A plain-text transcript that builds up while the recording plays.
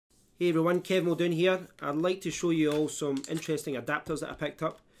Hey everyone, Kevin Muldoon here. I'd like to show you all some interesting adapters that I picked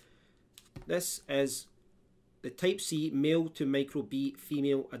up. This is the Type-C male to micro B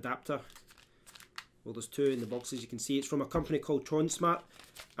female adapter. Well, there's two in the box, as you can see. It's from a company called Tronsmart,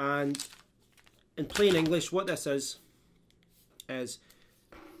 and in plain English what this is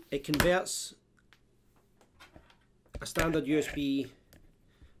it converts a standard USB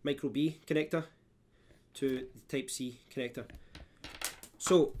micro B connector to the Type-C connector.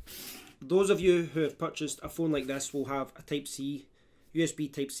 So those of you who have purchased a phone like this will have a Type-C,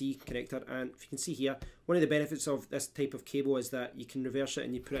 USB Type-C connector, and if you can see here, one of the benefits of this type of cable is that you can reverse it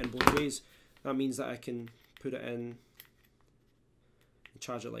and you put it in both ways. That means that I can put it in and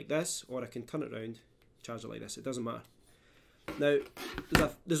charge it like this, or I can turn it around and charge it like this. It doesn't matter. Now,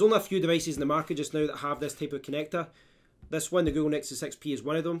 there's only a few devices in the market just now that have this type of connector. This one, the Google Nexus 6P, is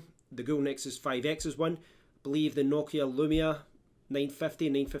one of them. The Google Nexus 5X is one. I believe the Nokia Lumia 950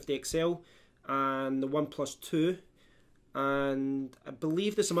 and 950 XL, and the OnePlusTwo, and I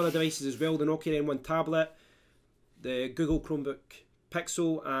believe there's some other devices as well, the Nokia N1 tablet, the Google Chromebook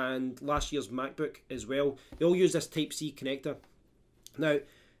Pixel, and last year's Macbook as well. They all use this Type-C connector. Now,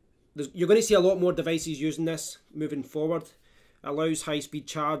 you're going to see a lot more devices using this moving forward. It allows high-speed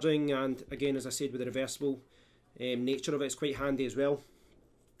charging, and again, as I said, with the reversible nature of it, it's quite handy as well.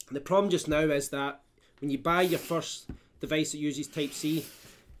 The problem just now is that when you buy your first device that uses Type-C,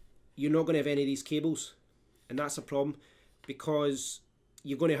 you're not going to have any of these cables, and that's a problem because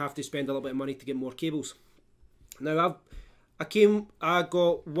you're going to have to spend a little bit of money to get more cables. Now, I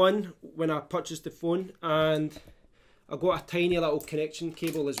got one when I purchased the phone, and I got a tiny little connection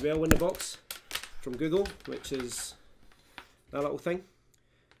cable as well in the box from Google, which is that little thing,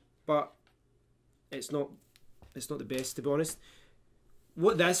 but it's not the best, to be honest.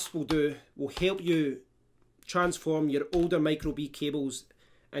 What this will do will help you transform your older micro B cables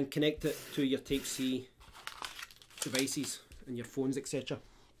and connect it to your Type-C devices and your phones, etc.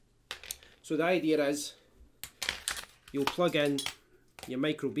 So the idea is you'll plug in your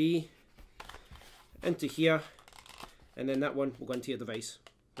micro B into here, and then that one will go into your device.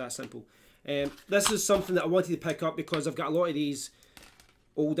 That simple. This is something that I wanted to pick up because I've got a lot of these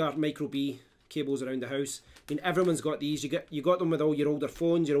older micro B cables around the house. I mean, everyone's got these. You got them with all your older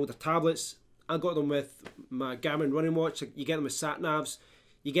phones, your older tablets. I got them with my Garmin running watch. You get them with sat navs.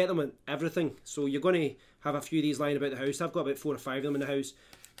 You get them with everything. So you're going to have a few of these lying about the house. I've got about 4 or 5 of them in the house.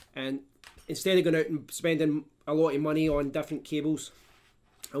 And instead of going out and spending a lot of money on different cables,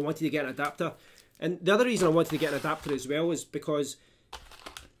 I wanted to get an adapter. And the other reason I wanted to get an adapter as well is because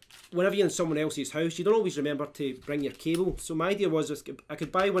whenever you're in someone else's house, you don't always remember to bring your cable. So my idea was I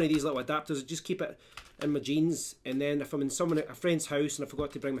could buy one of these little adapters and just keep it in my jeans, and then if I'm in a friend's house and I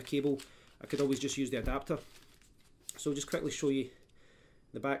forgot to bring my cable, I could always just use the adapter. So I'll just quickly show you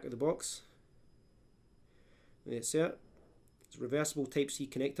the back of the box. That's it. It's a reversible Type-C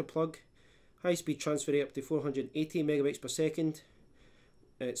connector plug. High speed transfer rate up to 480 megabytes per second.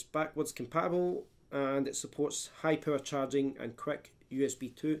 It's backwards compatible, and it supports high power charging and quick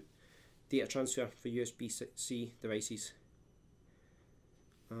USB 2 data transfer for USB-C devices.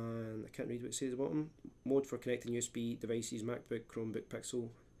 And I can't read what it says at the bottom. Mode for connecting USB devices, Macbook, Chromebook, Pixel,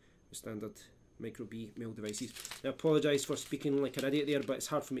 standard micro B male devices. Now, I apologise for speaking like an idiot there, but it's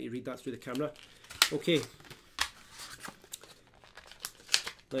hard for me to read that through the camera. Okay,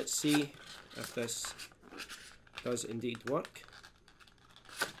 let's see if this does indeed work.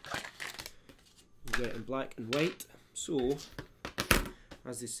 You get it in black and white. So,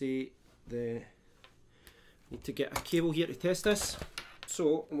 as they say, need to get a cable here to test this.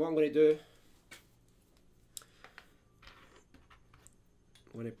 So what I'm going to do,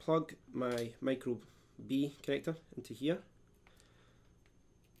 I'm going to plug my micro B connector into here.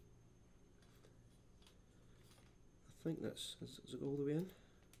 I think does it go all the way in?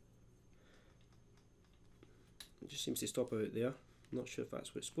 It just seems to stop out there. I'm not sure if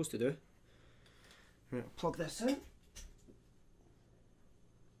that's what it's supposed to do. Right, I'll plug this in.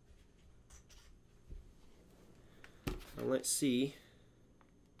 And let's see.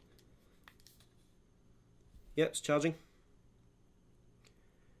 Yep, it's charging.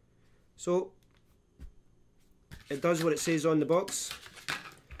 So it does what it says on the box.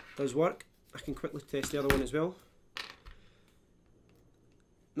 It does work. I can quickly test the other one as well.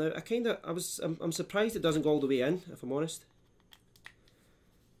 Now I'm surprised it doesn't go all the way in, if I'm honest.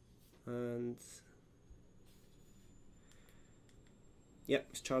 And yep,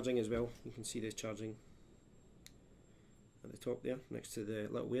 it's charging as well. You can see this charging at the top there, next to the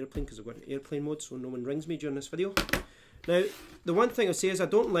little airplane, because I've got airplane mode so no one rings me during this video. Now, the one thing I'll say is I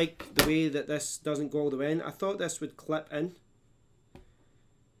don't like the way that this doesn't go all the way in. I thought this would clip in,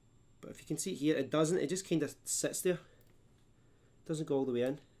 if you can see here, it doesn't, it just kind of sits there. It doesn't go all the way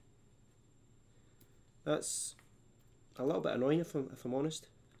in. That's a little bit annoying if I'm honest.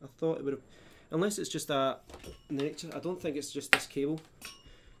 I thought it would have, unless it's just a nature, I don't think it's just this cable.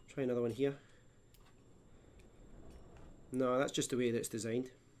 Try another one here. No, that's just the way that it's designed.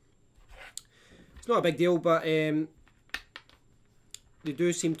 It's not a big deal, but they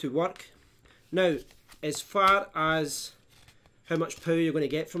do seem to work. Now, as far as how much power you're going to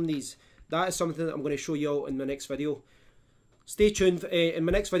get from these, that is something that I'm going to show you all in my next video. Stay tuned. In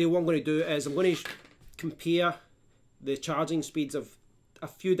my next video, what I'm going to do is I'm going to compare the charging speeds of a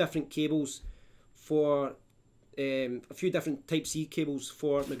few different cables for a few different Type-C cables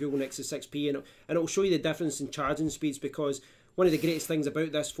for my Google Nexus 6P, and it will show you the difference in charging speeds, because one of the greatest things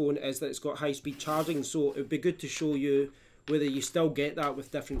about this phone is that it's got high-speed charging, so it would be good to show you whether you still get that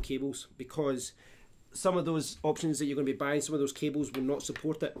with different cables, because some of those options that you're going to be buying, some of those cables will not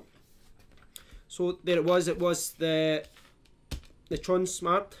support it. So there it was the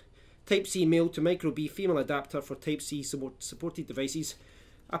Tronsmart Type-C Male to Micro B female adapter for Type-C supported devices.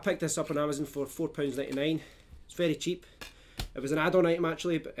 I picked this up on Amazon for £4.99. It's very cheap. It was an add-on item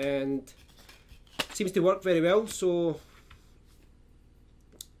actually, and seems to work very well, so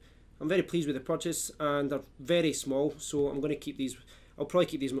I'm very pleased with the purchase, and they're very small, so I'm going to keep these. I'll probably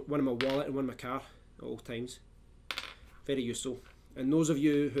keep these one in my wallet and one in my car at all times. Very useful. And those of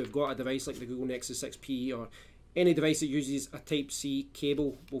you who have got a device like the Google Nexus 6P or any device that uses a Type-C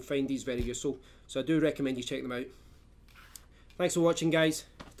cable will find these very useful, so I do recommend you check them out. Thanks for watching, guys.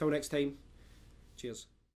 Till next time, cheers.